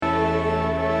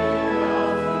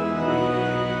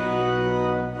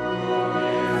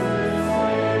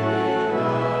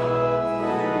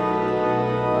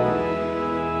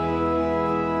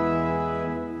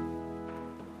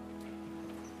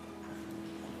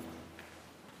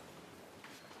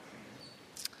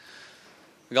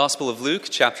The Gospel of Luke,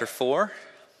 chapter 4.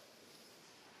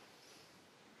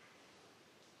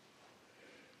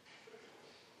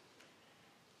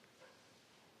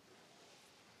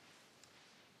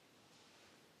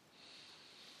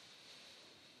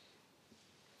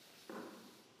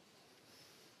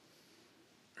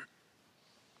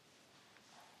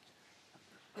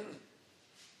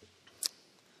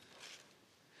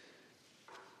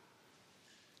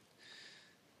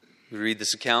 We read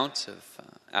this account of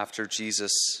after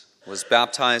Jesus was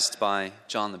baptized by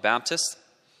John the Baptist.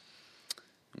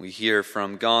 We hear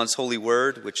from God's holy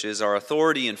word, which is our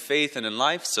authority in faith and in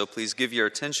life, so please give your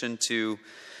attention to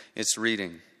its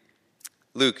reading.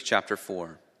 Luke chapter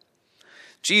 4.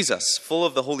 Jesus, full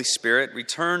of the Holy Spirit,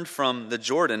 returned from the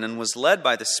Jordan and was led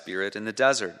by the Spirit in the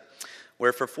desert,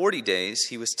 where for 40 days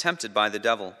he was tempted by the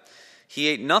devil. He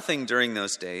ate nothing during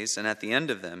those days, and at the end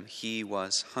of them he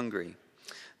was hungry.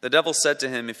 The devil said to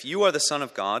him, "If you are the Son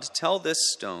of God, tell this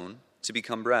stone to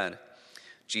become bread."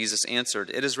 Jesus answered,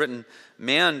 "It is written,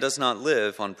 man does not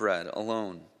live on bread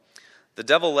alone." The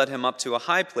devil led him up to a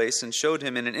high place and showed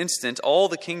him in an instant all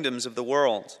the kingdoms of the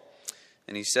world.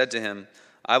 And he said to him,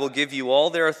 "I will give you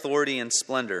all their authority and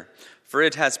splendor, for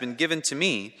it has been given to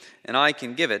me, and I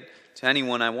can give it to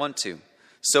anyone I want to.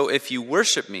 So if you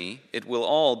worship me, it will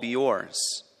all be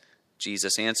yours."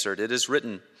 Jesus answered, "It is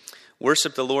written,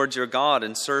 worship the Lord your God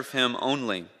and serve him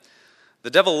only." The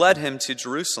devil led him to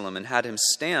Jerusalem and had him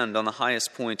stand on the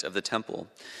highest point of the temple.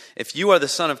 "If you are the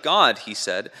Son of God," he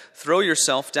said, "throw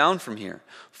yourself down from here.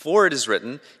 For it is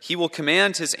written, he will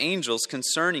command his angels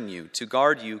concerning you to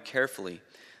guard you carefully.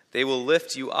 They will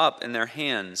lift you up in their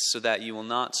hands so that you will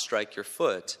not strike your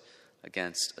foot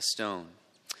against a stone."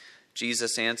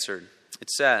 Jesus answered,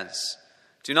 "It says,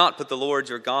 do not put the Lord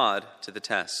your God to the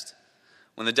test."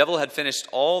 When the devil had finished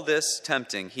all this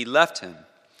tempting, he left him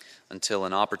until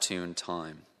an opportune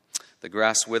time. The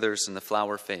grass withers and the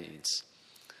flower fades.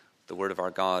 The word of our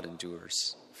God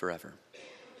endures forever.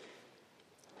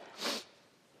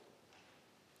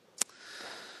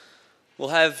 Well,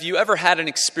 have you ever had an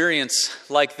experience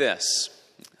like this?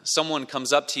 Someone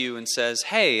comes up to you and says,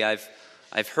 "Hey,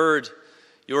 I've heard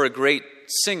you're a great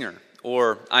singer,"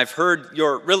 or "I've heard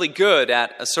you're really good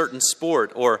at a certain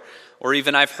sport," or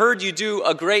even "I've heard you do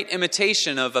a great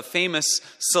imitation of a famous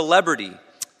celebrity.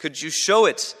 Could you show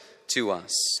it to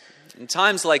us?" In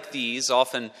times like these,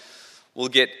 often we'll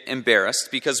get embarrassed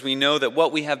because we know that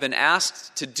what we have been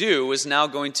asked to do is now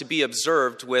going to be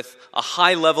observed with a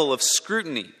high level of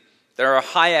scrutiny. There are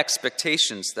high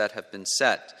expectations that have been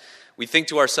set. We think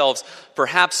to ourselves,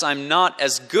 perhaps I'm not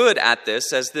as good at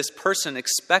this as this person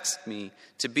expects me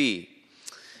to be.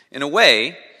 In a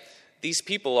way, these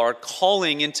people are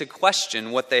calling into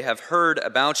question what they have heard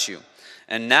about you.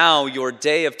 And now your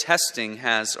day of testing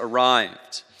has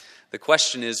arrived. The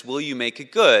question is, will you make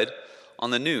it good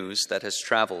on the news that has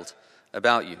traveled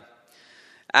about you?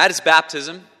 At his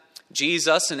baptism,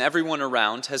 Jesus and everyone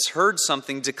around has heard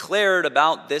something declared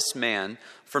about this man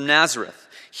from Nazareth.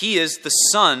 He is the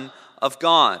Son of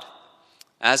God.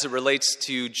 As it relates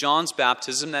to John's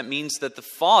baptism, that means that the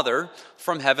Father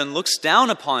from heaven looks down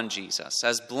upon Jesus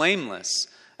as blameless,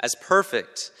 as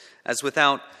perfect, as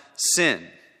without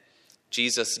sin.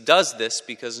 Jesus does this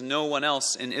because no one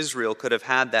else in Israel could have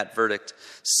had that verdict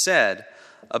said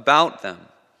about them.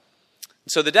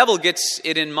 So the devil gets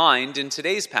it in mind in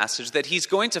today's passage that he's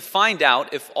going to find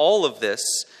out if all of this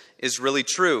is really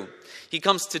true. He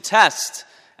comes to test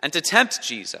and to tempt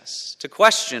Jesus, to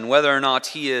question whether or not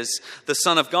he is the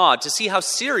Son of God, to see how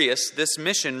serious this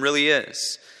mission really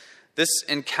is. This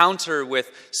encounter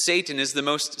with Satan is the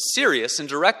most serious and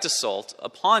direct assault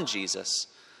upon Jesus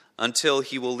until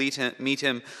he will meet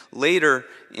him later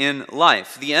in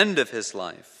life, the end of his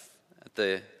life, at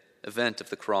the event of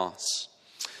the cross.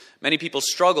 Many people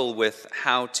struggle with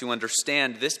how to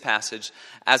understand this passage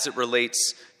as it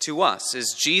relates to us.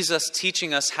 Is Jesus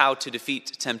teaching us how to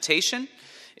defeat temptation?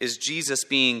 Is Jesus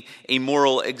being a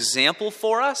moral example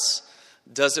for us?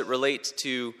 Does it relate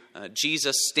to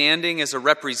Jesus standing as a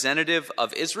representative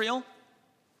of Israel?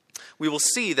 We will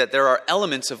see that there are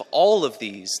elements of all of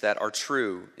these that are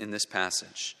true in this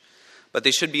passage, but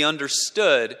they should be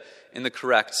understood in the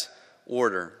correct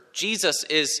order. Jesus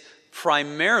is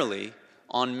primarily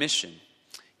on mission.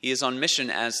 He is on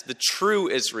mission as the true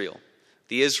Israel,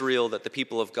 the Israel that the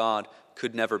people of God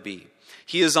could never be.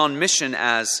 He is on mission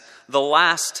as the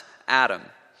last Adam.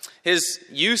 His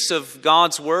use of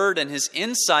God's word and his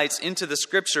insights into the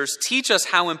scriptures teach us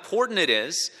how important it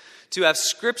is to have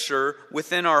scripture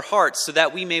within our hearts so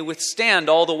that we may withstand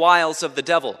all the wiles of the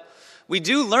devil. We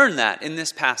do learn that in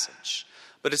this passage.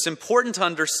 But it's important to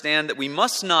understand that we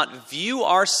must not view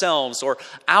ourselves or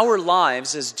our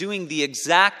lives as doing the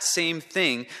exact same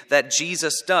thing that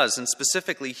Jesus does, and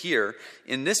specifically here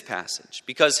in this passage,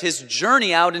 because his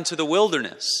journey out into the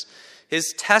wilderness,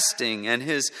 his testing and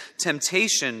his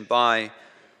temptation by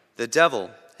the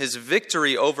devil, his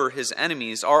victory over his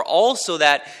enemies, are also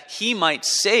that he might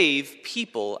save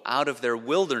people out of their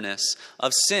wilderness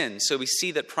of sin. So we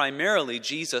see that primarily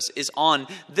Jesus is on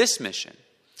this mission.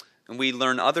 And we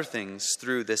learn other things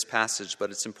through this passage,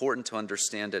 but it's important to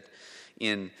understand it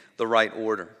in the right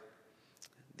order.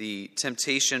 The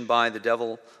temptation by the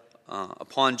devil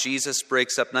upon Jesus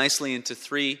breaks up nicely into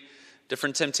 3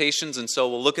 different temptations, and so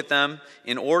we'll look at them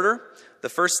in order. The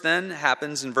first then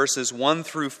happens in verses 1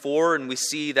 through 4, and we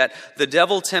see that the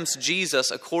devil tempts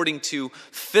Jesus according to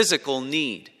physical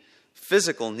need.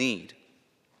 Physical need.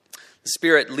 The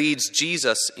Spirit leads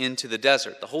Jesus into the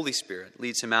desert. The Holy Spirit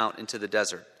leads him out into the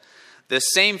desert. This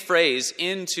same phrase,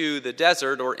 into the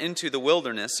desert or into the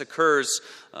wilderness, occurs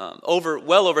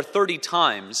well over 30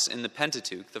 times in the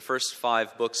Pentateuch, the first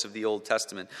 5 books of the Old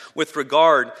Testament, with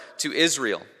regard to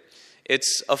Israel.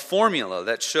 It's a formula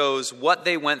that shows what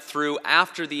they went through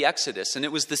after the Exodus, and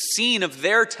it was the scene of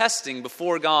their testing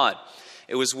before God.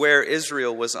 It was where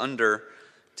Israel was under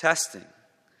testing.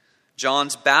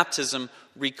 John's baptism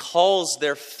recalls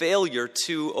their failure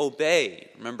to obey.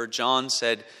 Remember, John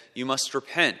said, "You must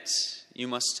repent. You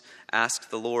must ask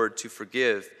the Lord to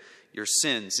forgive your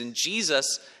sins." And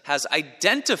Jesus has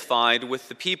identified with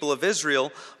the people of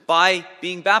Israel by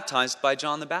being baptized by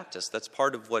John the Baptist. That's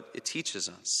part of what it teaches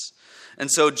us. And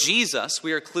so Jesus,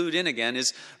 we are clued in again,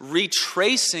 is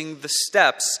retracing the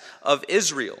steps of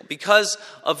Israel. Because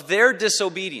of their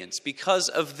disobedience, because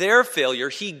of their failure,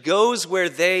 he goes where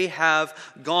they have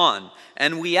gone.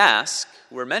 And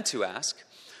we're meant to ask,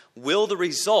 will the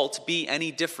result be any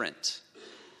different?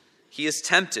 He is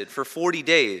tempted for 40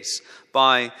 days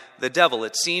by the devil.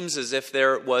 It seems as if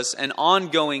there was an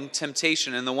ongoing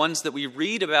temptation, and the ones that we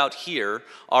read about here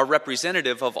are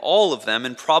representative of all of them,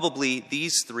 and probably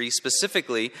these 3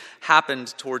 specifically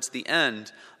happened towards the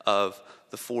end of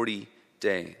the 40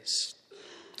 days.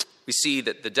 We see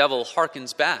that the devil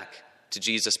hearkens back to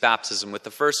Jesus' baptism with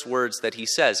the first words that he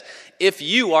says, "If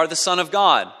you are the Son of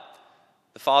God,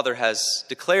 the Father has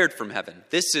declared from heaven,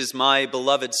 'This is my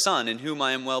beloved Son, in whom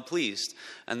I am well pleased.'"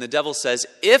 And the devil says,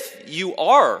 "If you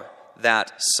are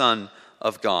that Son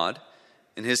of God,"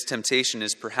 and his temptation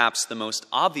is perhaps the most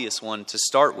obvious one to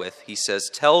start with. He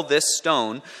says, "Tell this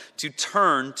stone to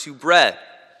turn to bread."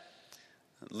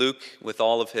 Luke, with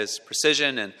all of his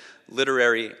precision and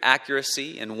literary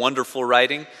accuracy and wonderful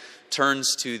writing,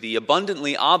 turns to the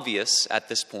abundantly obvious at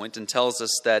this point and tells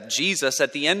us that Jesus,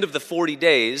 at the end of the 40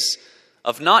 days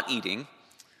of not eating,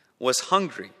 was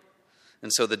hungry.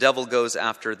 And so the devil goes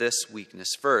after this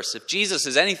weakness first. If Jesus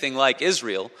is anything like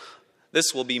Israel,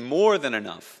 this will be more than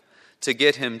enough to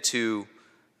get him to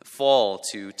fall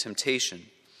to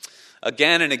temptation.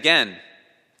 Again and again,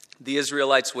 the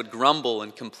Israelites would grumble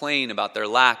and complain about their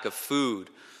lack of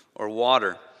food or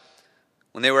water.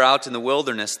 When they were out in the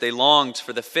wilderness, they longed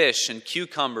for the fish and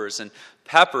cucumbers and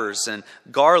peppers and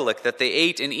garlic that they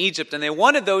ate in Egypt, and they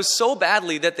wanted those so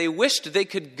badly that they wished they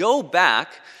could go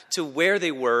back to where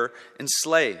they were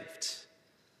enslaved.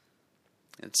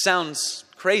 It sounds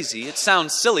crazy, it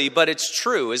sounds silly, but it's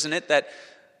true, isn't it? That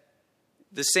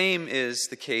the same is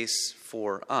the case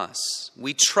for us.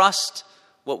 We trust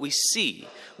what we see.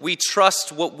 We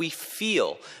trust what we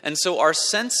feel. And so our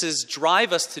senses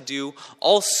drive us to do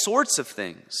all sorts of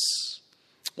things.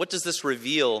 What does this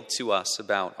reveal to us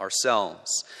about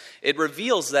ourselves? It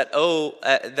reveals that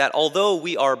although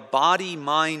we are body,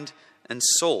 mind, and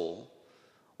soul,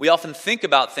 we often think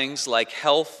about things like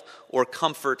health or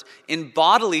comfort in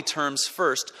bodily terms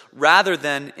first, rather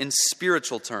than in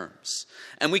spiritual terms.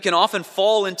 And we can often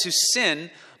fall into sin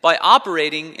by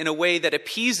operating in a way that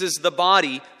appeases the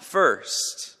body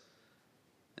first.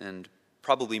 And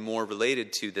probably more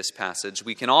related to this passage,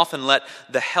 we can often let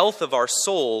the health of our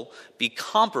soul be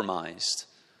compromised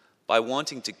by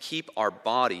wanting to keep our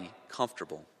body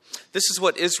comfortable. This is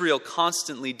what Israel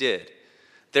constantly did.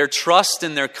 Their trust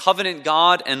in their covenant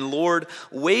God and Lord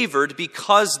wavered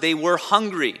because they were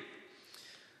hungry.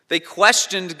 They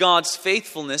questioned God's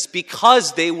faithfulness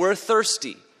because they were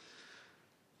thirsty.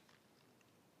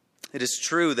 It is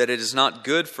true that it is not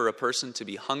good for a person to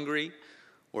be hungry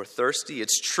or thirsty.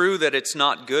 It's true that it's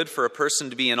not good for a person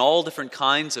to be in all different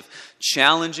kinds of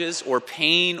challenges or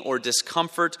pain or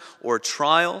discomfort or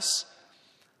trials.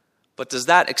 But does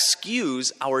that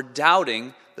excuse our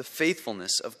doubting the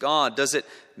faithfulness of God? Does it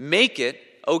make it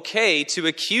okay to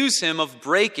accuse him of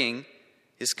breaking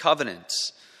his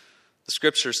covenants? The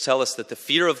scriptures tell us that the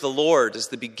fear of the Lord is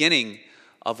the beginning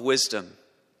of wisdom.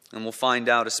 And we'll find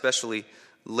out, especially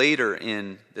later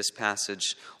in this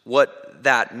passage, what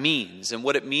that means and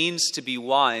what it means to be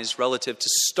wise relative to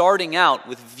starting out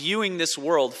with viewing this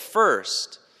world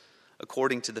first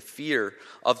according to the fear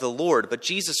of the Lord. But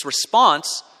Jesus'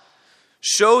 response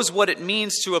shows what it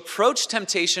means to approach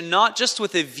temptation not just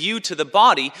with a view to the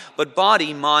body, but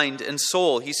body, mind, and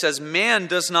soul. He says, "Man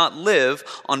does not live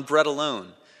on bread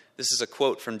alone." This is a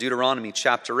quote from Deuteronomy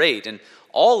chapter 8, and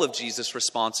all of Jesus'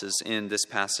 responses in this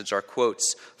passage are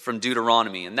quotes from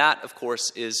Deuteronomy, and that, of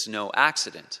course, is no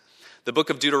accident. The book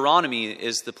of Deuteronomy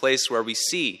is the place where we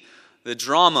see the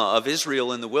drama of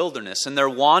Israel in the wilderness, and their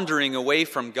wandering away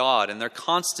from God, and their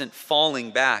constant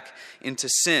falling back into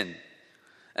sin.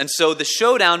 And so the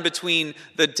showdown between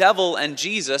the devil and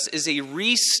Jesus is a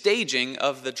restaging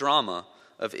of the drama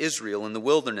of Israel in the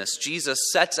wilderness. Jesus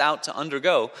sets out to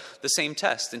undergo the same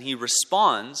test, and he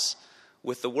responds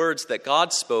with the words that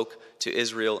God spoke to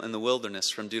Israel in the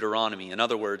wilderness from Deuteronomy. In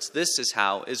other words, this is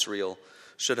how Israel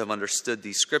should have understood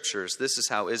these scriptures. This is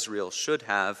how Israel should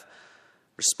have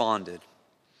responded.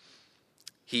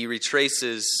 He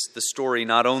retraces the story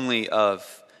not only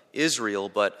of Israel,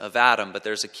 but of Adam, but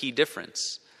there's a key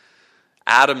difference.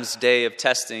 Adam's day of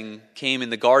testing came in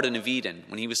the Garden of Eden,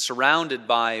 when he was surrounded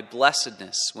by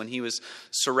blessedness, when he was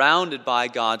surrounded by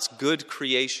God's good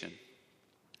creation,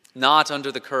 not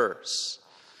under the curse.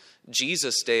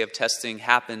 Jesus' day of testing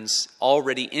happens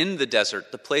already in the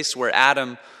desert, the place where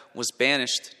Adam was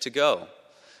banished to go.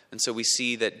 And so we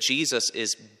see that Jesus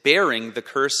is bearing the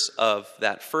curse of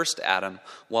that first Adam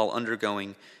while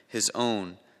undergoing his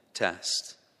own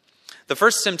test. The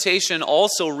first temptation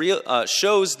also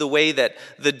shows the way that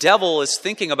the devil is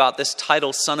thinking about this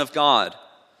title, Son of God.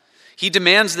 He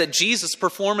demands that Jesus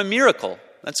perform a miracle.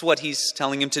 That's what he's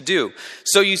telling him to do.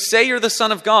 So you say you're the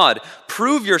Son of God.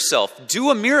 Prove yourself. Do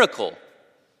a miracle.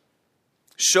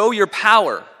 Show your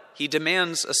power. He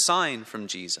demands a sign from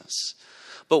Jesus.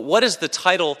 But what is the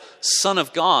title Son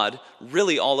of God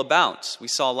really all about? We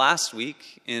saw last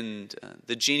week in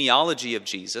the genealogy of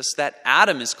Jesus that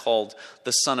Adam is called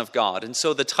the Son of God. And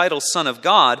so the title Son of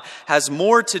God has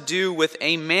more to do with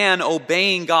a man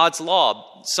obeying God's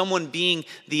law, someone being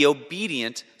the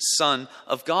obedient Son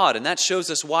of God. And that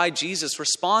shows us why Jesus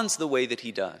responds the way that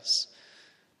he does.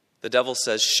 The devil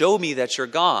says, "Show me that you're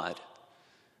God."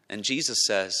 And Jesus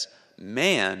says,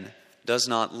 "Man does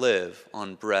not live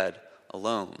on bread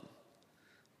alone."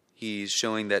 He's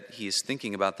showing that he is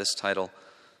thinking about this title,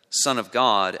 Son of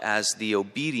God, as the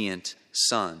obedient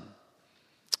Son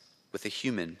with a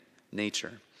human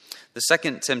nature. The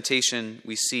second temptation,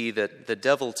 we see that the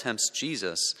devil tempts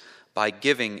Jesus by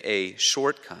giving a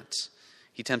shortcut.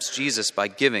 He tempts Jesus by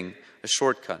giving a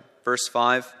shortcut. Verse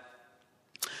 5,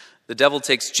 the devil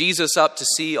takes Jesus up to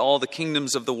see all the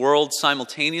kingdoms of the world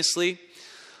simultaneously.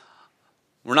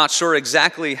 We're not sure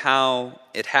exactly how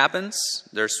it happens.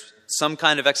 There's some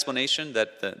kind of explanation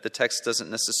that the text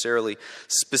doesn't necessarily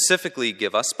specifically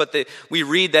give us, but we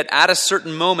read that at a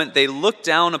certain moment they look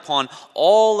down upon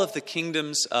all of the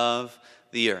kingdoms of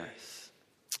the earth.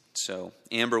 So,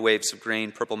 amber waves of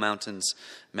grain, purple mountains,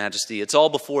 majesty, it's all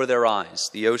before their eyes.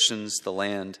 The oceans, the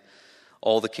land,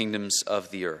 all the kingdoms of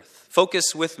the earth.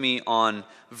 Focus with me on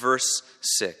verse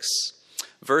 6.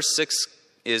 Verse 6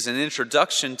 is an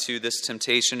introduction to this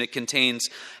temptation. It contains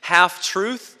half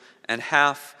truth and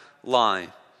half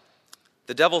lie.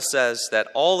 The devil says that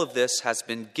all of this has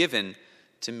been given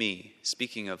to me.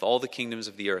 Speaking of all the kingdoms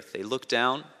of the earth, they look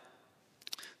down.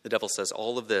 The devil says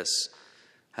all of this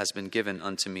has been given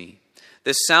unto me.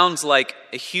 This sounds like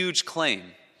a huge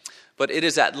claim, but it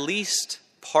is at least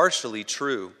partially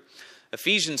true.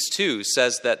 Ephesians 2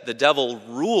 says that the devil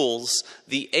rules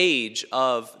the age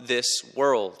of this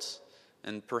world.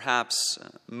 And perhaps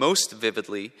most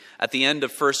vividly, at the end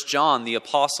of 1 John, the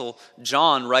Apostle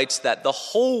John writes that the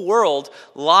whole world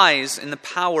lies in the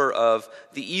power of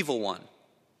the evil one.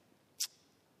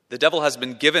 The devil has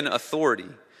been given authority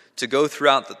to go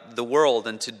throughout the world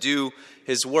and to do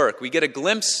his work. We get a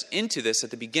glimpse into this at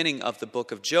the beginning of the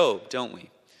book of Job, don't we?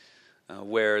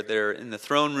 Where they're in the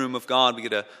throne room of God. We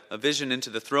get a vision into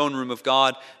the throne room of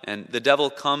God, and the devil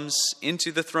comes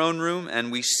into the throne room,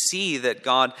 and we see that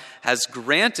God has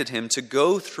granted him to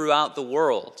go throughout the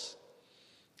world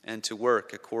and to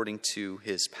work according to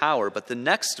his power. But the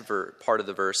next part of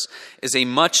the verse is a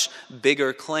much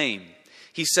bigger claim.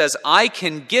 He says, I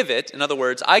can give it, in other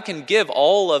words, I can give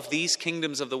all of these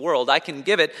kingdoms of the world, I can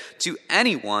give it to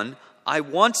anyone I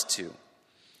want to.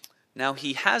 Now,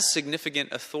 he has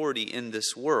significant authority in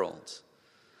this world,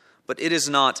 but it is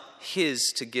not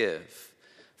his to give,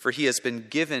 for he has been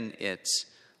given it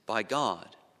by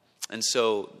God. And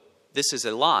so this is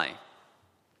a lie.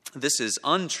 This is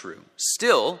untrue.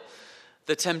 Still,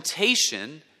 the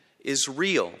temptation is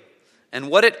real. And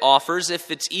what it offers, if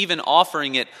it's even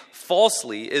offering it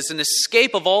falsely, is an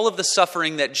escape of all of the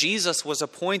suffering that Jesus was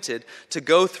appointed to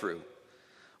go through.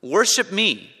 Worship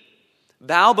me,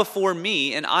 bow before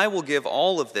me, and I will give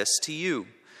all of this to you.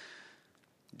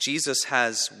 Jesus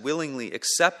has willingly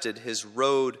accepted his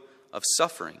road of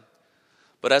suffering.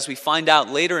 But as we find out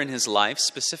later in his life,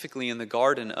 specifically in the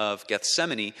Garden of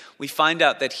Gethsemane, we find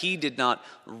out that he did not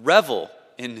revel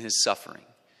in his suffering.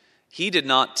 He did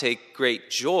not take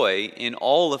great joy in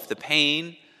all of the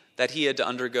pain that he had to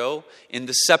undergo, in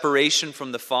the separation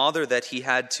from the Father that he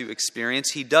had to experience.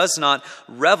 He does not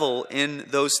revel in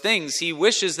those things. He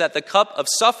wishes that the cup of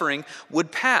suffering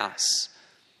would pass.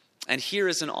 And here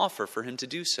is an offer for him to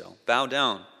do so. Bow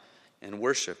down and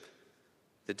worship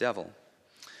the devil.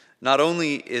 Not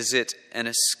only is it an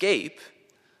escape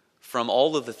from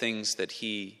all of the things that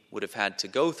he would have had to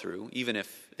go through, even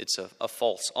if it's a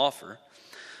false offer,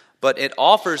 but it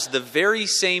offers the very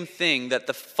same thing that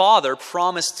the Father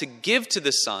promised to give to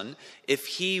the Son if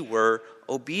he were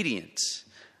obedient.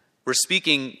 We're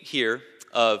speaking here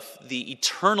of the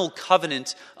eternal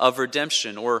covenant of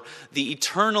redemption, or the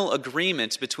eternal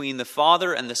agreement between the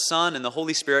Father and the Son and the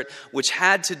Holy Spirit, which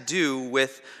had to do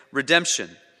with redemption.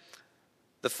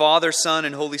 The Father, Son,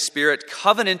 and Holy Spirit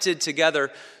covenanted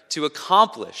together to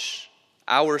accomplish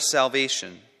our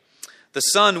salvation. The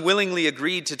Son willingly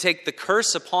agreed to take the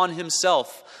curse upon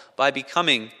himself by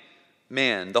becoming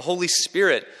man. The Holy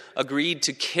Spirit agreed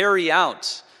to carry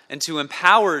out and to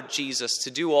empower Jesus to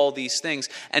do all these things,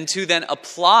 and to then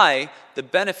apply the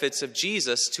benefits of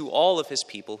Jesus to all of his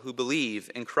people who believe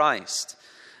in Christ.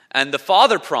 And the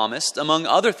Father promised, among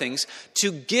other things,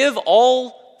 to give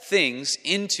all things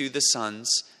into the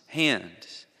Son's hand.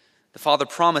 The Father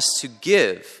promised to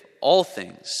give all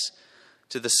things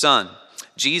to the Son.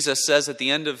 Jesus says at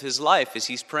the end of his life, as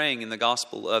he's praying in the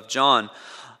Gospel of John,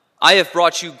 I have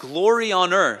brought you glory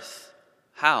on earth.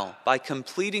 How? By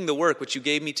completing the work which you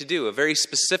gave me to do, a very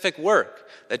specific work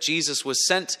that Jesus was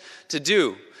sent to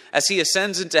do. As he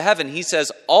ascends into heaven, he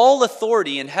says, all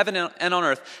authority in heaven and on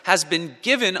earth has been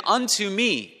given unto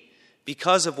me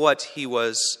because of what he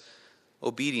was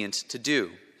obedient to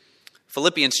do.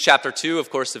 Philippians chapter 2,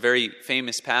 of course, the very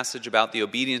famous passage about the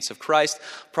obedience of Christ,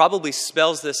 probably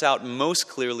spells this out most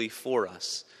clearly for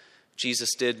us.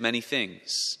 Jesus did many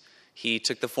things. He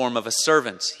took the form of a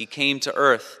servant. He came to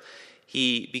earth.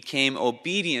 He became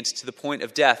obedient to the point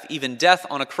of death, even death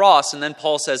on a cross. And then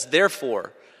Paul says,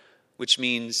 therefore, which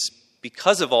means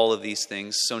because of all of these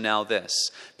things, so now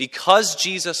this. Because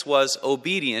Jesus was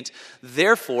obedient,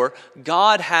 therefore,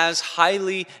 God has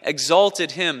highly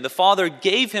exalted him. The Father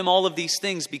gave him all of these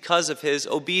things because of his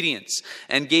obedience,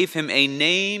 and gave him a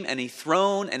name and a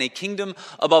throne and a kingdom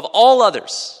above all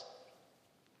others.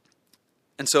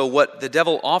 And so what the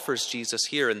devil offers Jesus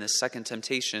here in this second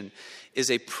temptation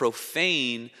is a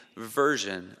profane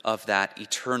version of that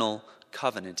eternal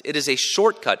covenant. It is a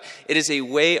shortcut. It is a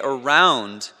way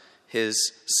around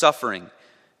his suffering.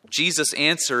 Jesus'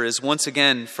 answer is once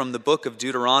again from the book of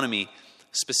Deuteronomy,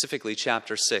 specifically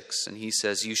chapter 6. And he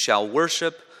says, you shall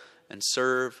worship and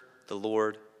serve the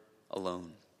Lord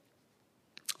alone.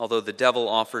 Although the devil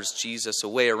offers Jesus a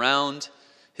way around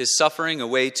his suffering, a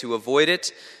way to avoid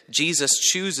it, Jesus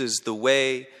chooses the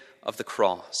way of the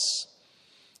cross.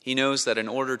 He knows that in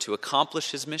order to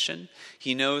accomplish his mission,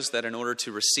 he knows that in order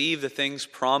to receive the things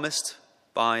promised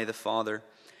by the Father,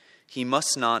 he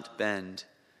must not bend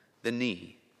the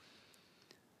knee.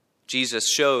 Jesus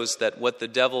shows that what the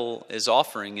devil is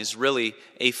offering is really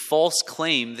a false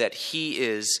claim that he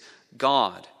is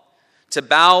God. To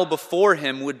bow before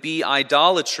him would be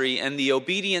idolatry, and the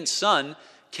obedient Son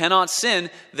cannot sin,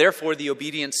 therefore the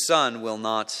obedient Son will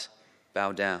not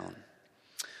bow down.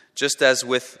 Just as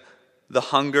with the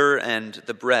hunger and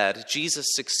the bread, Jesus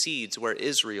succeeds where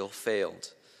Israel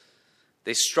failed.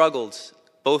 They struggled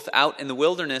both out in the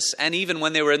wilderness and even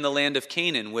when they were in the land of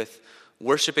Canaan with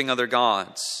worshiping other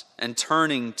gods and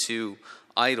turning to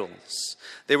idols.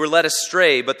 They were led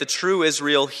astray, but the true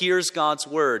Israel hears God's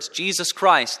words. Jesus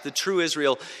Christ, the true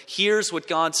Israel, hears what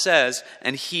God says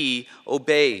and he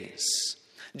obeys.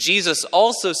 Jesus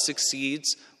also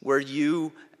succeeds where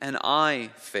you and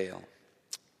I fail.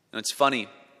 And it's funny,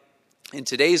 in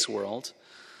today's world,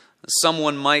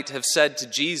 someone might have said to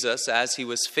Jesus as he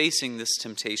was facing this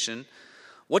temptation,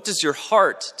 what does your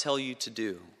heart tell you to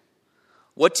do?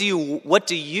 What do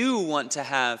you want to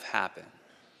have happen?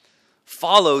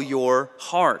 Follow your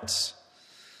heart.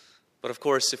 But of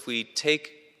course, if we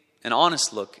take an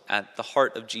honest look at the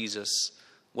heart of Jesus,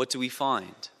 what do we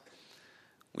find?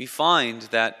 we find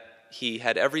that he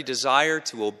had every desire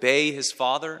to obey his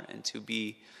Father and to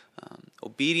be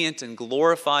obedient and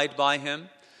glorified by him.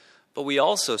 But we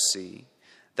also see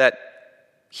that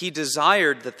he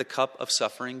desired that the cup of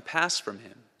suffering pass from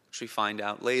him, which we find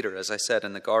out later, as I said,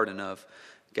 in the Garden of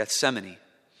Gethsemane.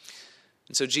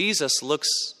 And so Jesus looks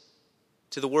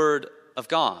to the Word of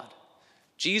God.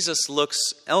 Jesus looks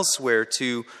elsewhere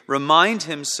to remind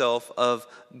himself of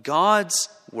God's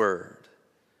Word.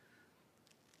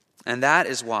 And that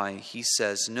is why he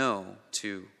says no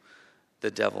to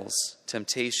the devil's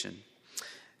temptation.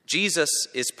 Jesus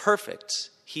is perfect.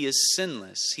 He is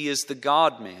sinless. He is the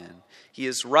God-man. He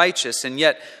is righteous. And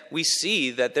yet we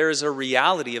see that there is a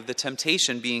reality of the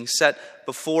temptation being set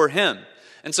before him.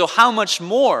 And so how much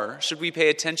more should we pay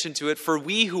attention to it for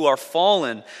we who are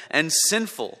fallen and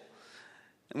sinful?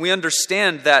 And we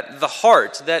understand that the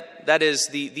heart, that is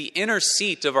the inner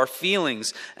seat of our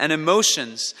feelings and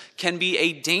emotions, can be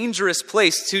a dangerous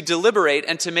place to deliberate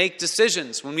and to make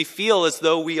decisions when we feel as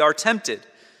though we are tempted.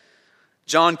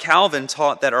 John Calvin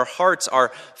taught that our hearts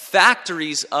are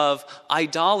factories of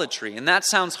idolatry. And that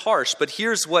sounds harsh, but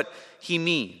here's what he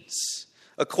means.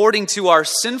 According to our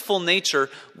sinful nature,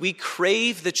 we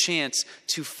crave the chance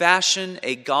to fashion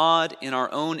a God in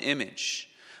our own image.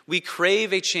 We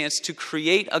crave a chance to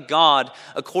create a God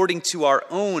according to our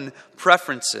own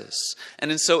preferences.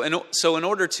 And so in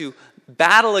order to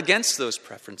battle against those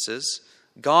preferences,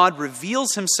 God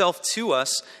reveals himself to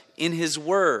us in his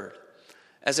Word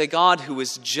as a God who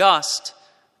is just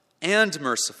and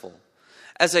merciful,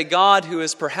 as a God who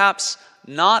is perhaps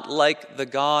not like the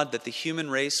God that the human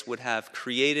race would have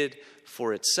created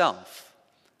for itself,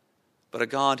 but a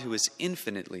God who is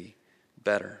infinitely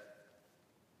better.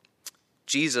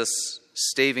 Jesus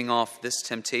staving off this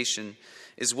temptation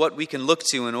is what we can look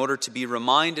to in order to be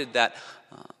reminded that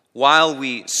while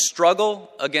we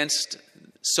struggle against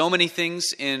so many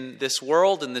things in this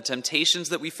world and the temptations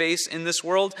that we face in this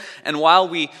world, and while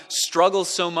we struggle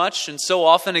so much and so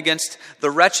often against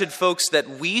the wretched folks that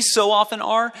we so often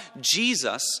are,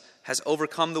 Jesus has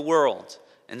overcome the world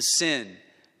and sin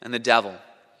and the devil.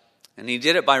 And he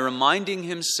did it by reminding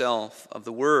himself of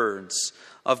the words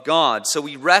of God. So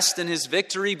we rest in his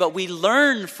victory, but we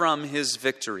learn from his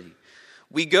victory.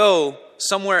 We go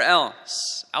somewhere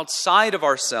else, outside of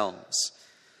ourselves,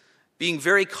 being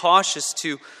very cautious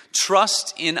to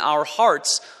trust in our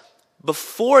hearts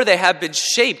before they have been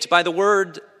shaped by the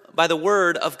word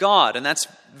of God. And that's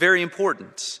very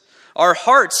important. Our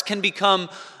hearts can become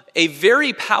a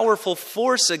very powerful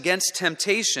force against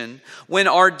temptation when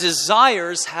our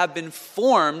desires have been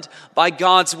formed by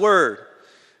God's word.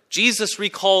 Jesus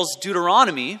recalls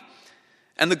Deuteronomy,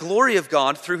 and the glory of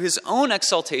God through his own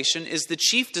exaltation is the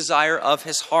chief desire of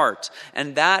his heart.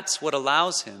 And that's what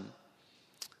allows him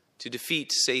to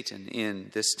defeat Satan in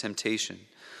this temptation.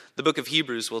 The book of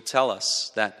Hebrews will tell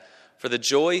us that for the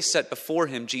joy set before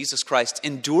him, Jesus Christ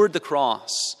endured the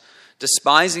cross,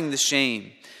 despising the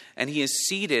shame, and he is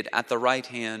seated at the right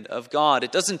hand of God.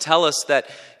 It doesn't tell us that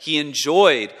he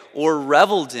enjoyed or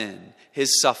reveled in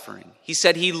his suffering. He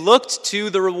said he looked to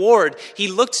the reward. He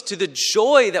looked to the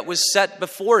joy that was set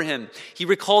before him. He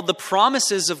recalled the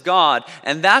promises of God,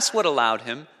 and that's what allowed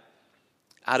him,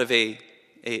 out of a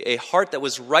heart that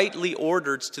was rightly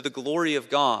ordered to the glory of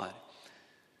God,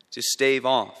 to stave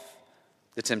off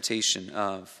the temptation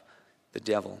of the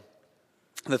devil.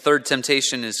 The third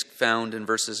temptation is found in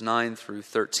verses 9 through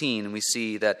 13, and we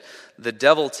see that the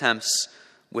devil tempts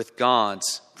with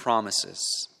God's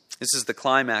promises. This is the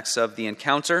climax of the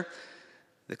encounter,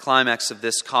 the climax of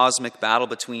this cosmic battle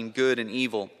between good and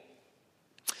evil.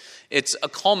 It's a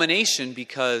culmination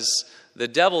because the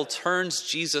devil turns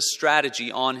Jesus'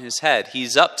 strategy on his head.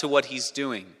 He's up to what he's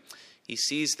doing. He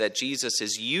sees that Jesus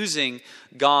is using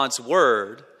God's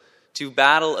word to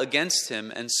battle against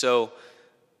him, and so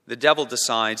the devil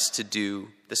decides to do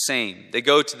the same. They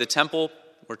go to the temple.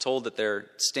 We're told that they're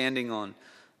standing on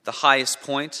the highest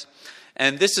point.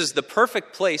 And this is the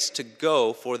perfect place to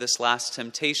go for this last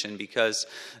temptation, because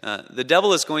the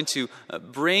devil is going to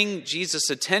bring Jesus'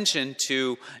 attention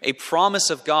to a promise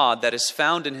of God that is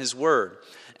found in his word.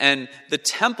 And the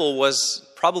temple was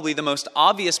probably the most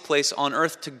obvious place on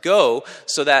earth to go,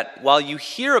 so that while you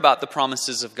hear about the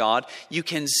promises of God, you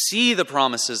can see the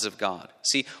promises of God.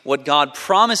 See, what God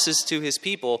promises to his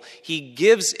people, he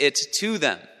gives it to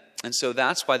them. And so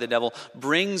that's why the devil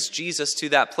brings Jesus to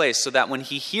that place, so that when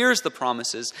he hears the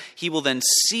promises, he will then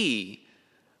see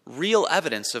real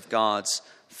evidence of God's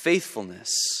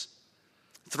faithfulness.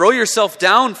 Throw yourself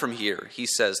down from here, he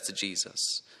says to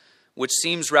Jesus, which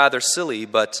seems rather silly,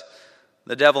 but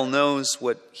the devil knows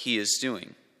what he is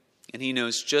doing, and he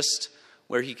knows just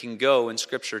where he can go in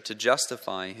Scripture to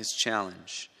justify his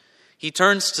challenge. He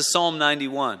turns to Psalm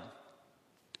 91.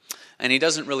 And he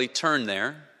doesn't really turn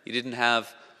there. He didn't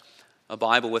have a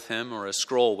Bible with him or a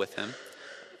scroll with him.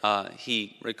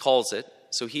 He recalls it.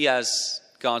 So he has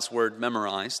God's word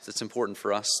memorized. It's important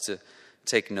for us to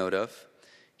take note of.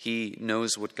 He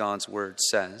knows what God's word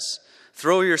says.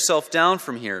 Throw yourself down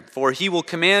from here, for he will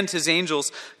command his angels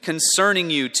concerning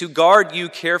you to guard you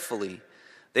carefully.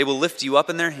 They will lift you up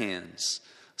in their hands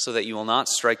so that you will not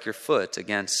strike your foot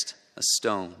against a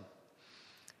stone.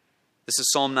 This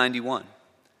is Psalm 91.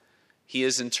 He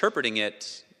is interpreting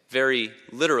it very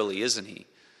literally, isn't he?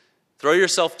 Throw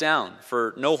yourself down,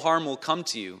 for no harm will come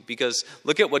to you. Because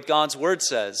look at what God's word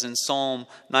says in Psalm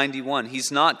 91.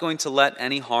 He's not going to let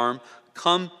any harm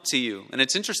come to you. And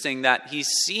it's interesting that he's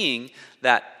seeing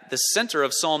that the center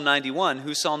of Psalm 91,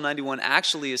 who Psalm 91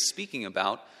 actually is speaking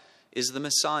about, is the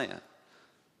Messiah.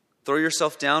 Throw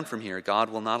yourself down from here.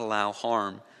 God will not allow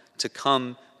harm to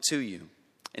come to you.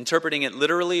 Interpreting it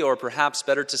literally, or perhaps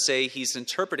better to say, he's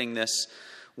interpreting this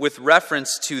with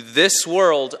reference to this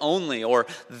world only, or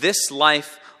this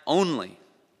life only.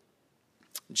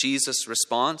 Jesus'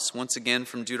 response, once again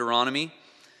from Deuteronomy,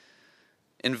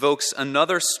 invokes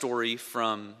another story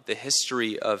from the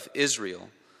history of Israel,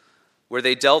 where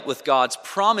they dealt with God's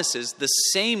promises the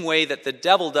same way that the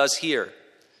devil does here.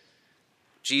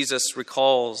 Jesus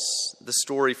recalls the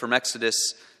story from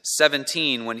Exodus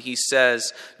 17 when he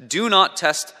says, "Do not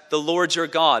test the Lord your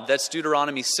God." That's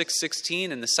Deuteronomy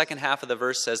 6:16, and the second half of the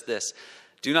verse says this: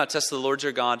 "Do not test the Lord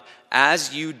your God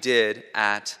as you did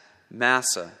at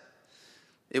Massah."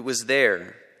 It was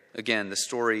there, again, the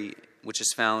story which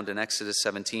is found in Exodus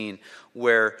 17,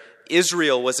 where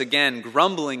Israel was again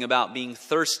grumbling about being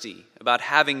thirsty, about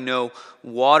having no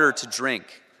water to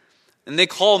drink. And they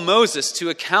call Moses to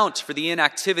account for the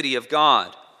inactivity of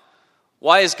God.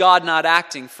 Why is God not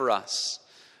acting for us?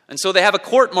 And so they have a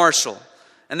court-martial,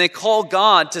 and they call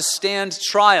God to stand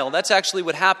trial. That's actually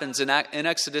what happens in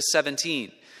Exodus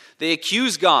 17. They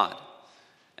accuse God,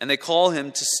 and they call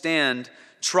him to stand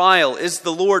trial. Is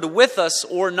the Lord with us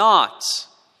or not?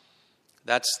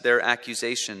 That's their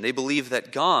accusation. They believe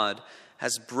that God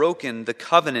has broken the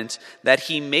covenant that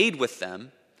he made with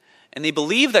them. And they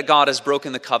believe that God has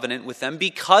broken the covenant with them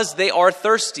because they are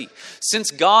thirsty.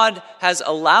 Since God has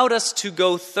allowed us to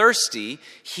go thirsty,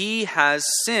 he has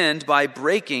sinned by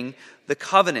breaking the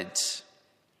covenant.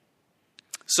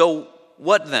 So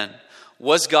what then?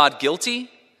 Was God guilty?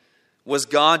 Was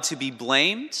God to be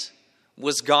blamed?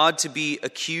 Was God to be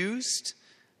accused?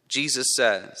 Jesus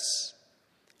says,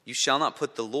 "You shall not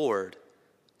put the Lord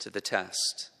to the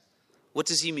test." What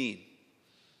does he mean?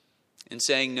 In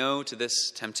saying no to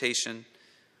this temptation,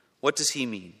 what does he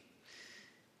mean?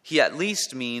 He at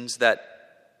least means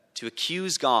that to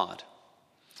accuse God,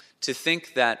 to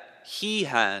think that he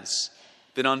has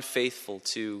been unfaithful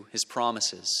to his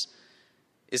promises,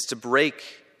 is to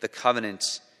break the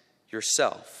covenant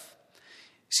yourself.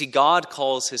 See, God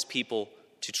calls his people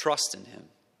to trust in him.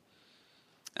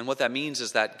 And what that means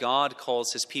is that God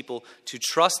calls his people to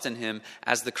trust in him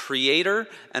as the creator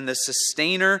and the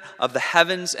sustainer of the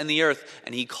heavens and the earth.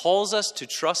 And he calls us to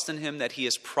trust in him that he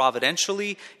is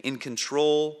providentially in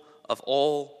control of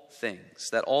all things,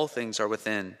 that all things are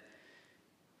within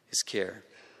his care.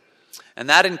 And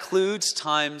that includes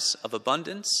times of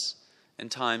abundance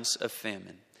and times of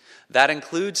famine. That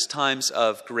includes times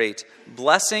of great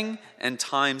blessing and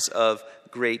times of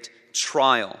great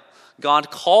trial.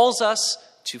 God calls us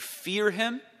to fear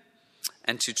him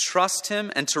and to trust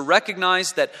him and to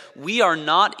recognize that we are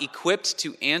not equipped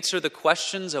to answer the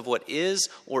questions of what is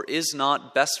or is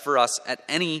not best for us at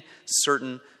any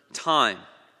certain time.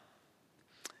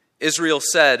 Israel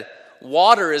said,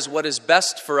 "Water is what is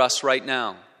best for us right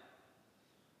now."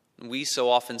 We so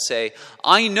often say,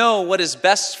 "I know what is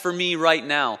best for me right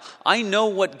now. I know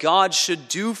what God should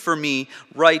do for me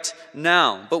right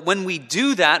now." But when we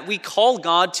do that, we call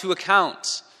God to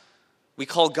account. We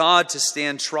call God to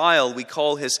stand trial. We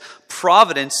call his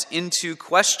providence into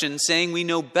question, saying we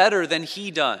know better than he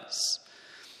does.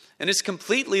 And it's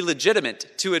completely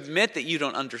legitimate to admit that you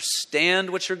don't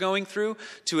understand what you're going through,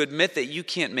 to admit that you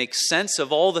can't make sense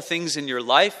of all the things in your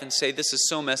life and say, "This is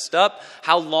so messed up.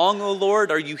 How long, O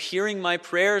Lord, are you hearing my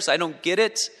prayers? I don't get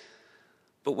it."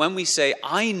 But when we say,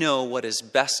 "I know what is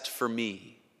best for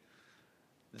me,"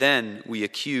 then we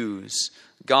accuse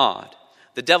God.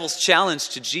 The devil's challenge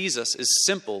to Jesus is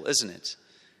simple, isn't it?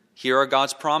 Here are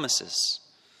God's promises.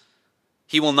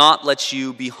 He will not let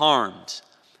you be harmed.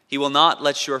 He will not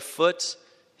let your foot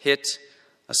hit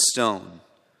a stone.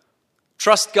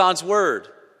 Trust God's word,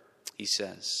 he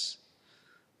says.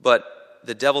 But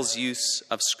the devil's use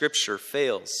of Scripture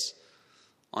fails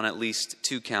on at least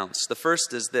two counts. The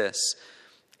first is this: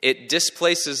 it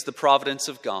displaces the providence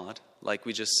of God, like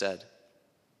we just said.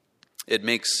 It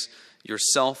makes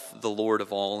yourself the Lord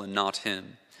of all and not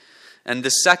him. And the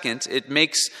second, it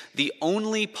makes the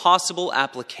only possible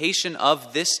application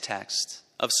of this text,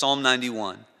 of Psalm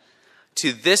 91,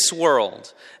 to this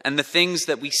world and the things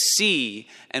that we see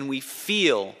and we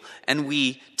feel and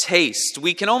we taste.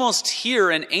 We can almost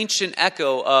hear an ancient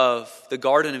echo of the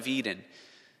Garden of Eden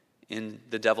in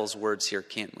the devil's words here,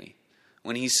 can't we?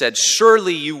 When he said,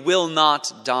 "Surely you will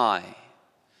not die."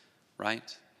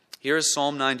 Right? Here is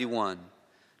Psalm 91.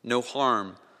 No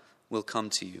harm will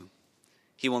come to you.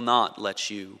 He will not let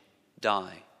you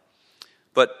die.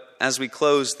 But as we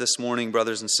close this morning,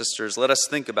 brothers and sisters, let us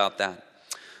think about that.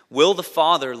 Will the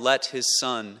Father let his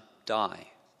Son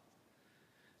die?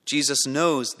 Jesus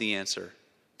knows the answer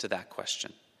to that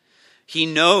question. He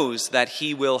knows that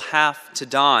he will have to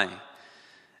die.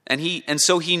 And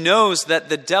so he knows that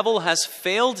the devil has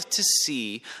failed to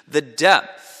see the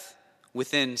depth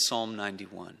within Psalm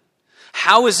 91.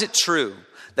 How is it true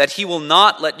that he will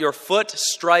not let your foot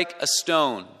strike a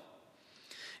stone?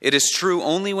 It is true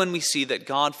only when we see that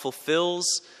God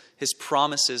fulfills his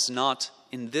promises not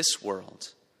in this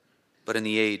world, but in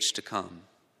the age to come.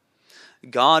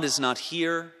 God is not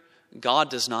here. God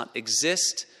does not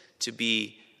exist to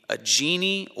be a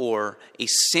genie or a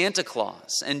Santa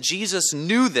Claus. And Jesus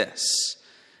knew this.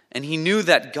 And he knew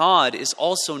that God is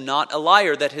also not a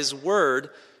liar, that his word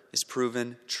is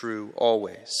proven true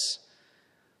always.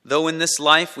 Though in this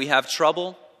life we have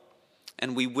trouble,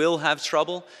 and we will have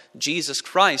trouble, Jesus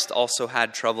Christ also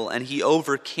had trouble, and he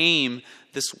overcame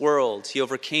this world. He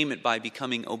overcame it by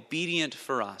becoming obedient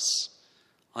for us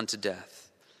unto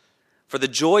death. For the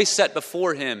joy set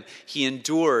before him, he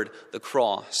endured the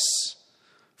cross.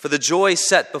 For the joy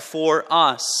set before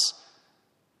us,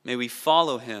 may we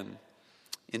follow him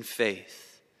in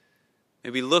faith. May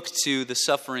we look to the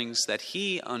sufferings that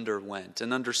he underwent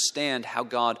and understand how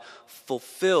God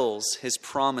fulfills his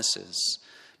promises.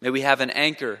 May we have an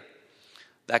anchor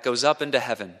that goes up into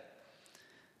heaven.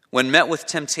 When met with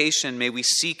temptation, may we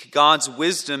seek God's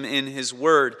wisdom in his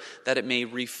word that it may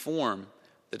reform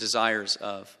the desires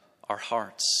of our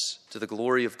hearts to the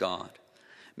glory of God.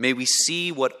 May we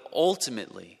see what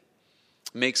ultimately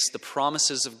makes the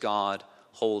promises of God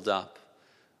hold up,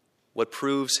 what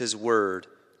proves his word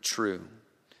true.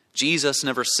 Jesus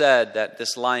never said that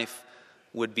this life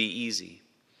would be easy,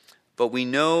 but we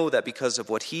know that because of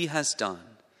what he has done,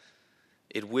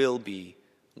 it will be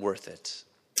worth it.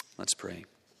 Let's pray.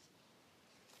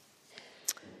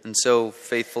 And so,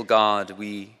 faithful God,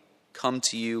 we come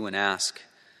to you and ask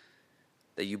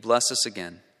that you bless us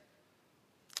again.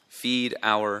 Feed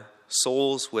our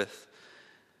souls with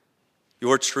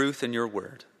your truth and your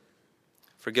word.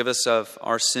 Forgive us of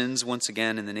our sins once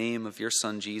again in the name of your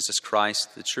Son, Jesus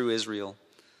Christ, the true Israel,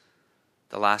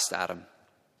 the last Adam.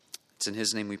 It's in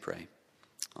his name we pray.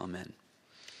 Amen.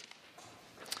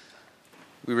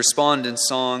 We respond in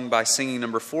song by singing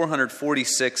number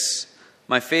 446,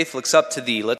 "My Faith Looks Up to Thee."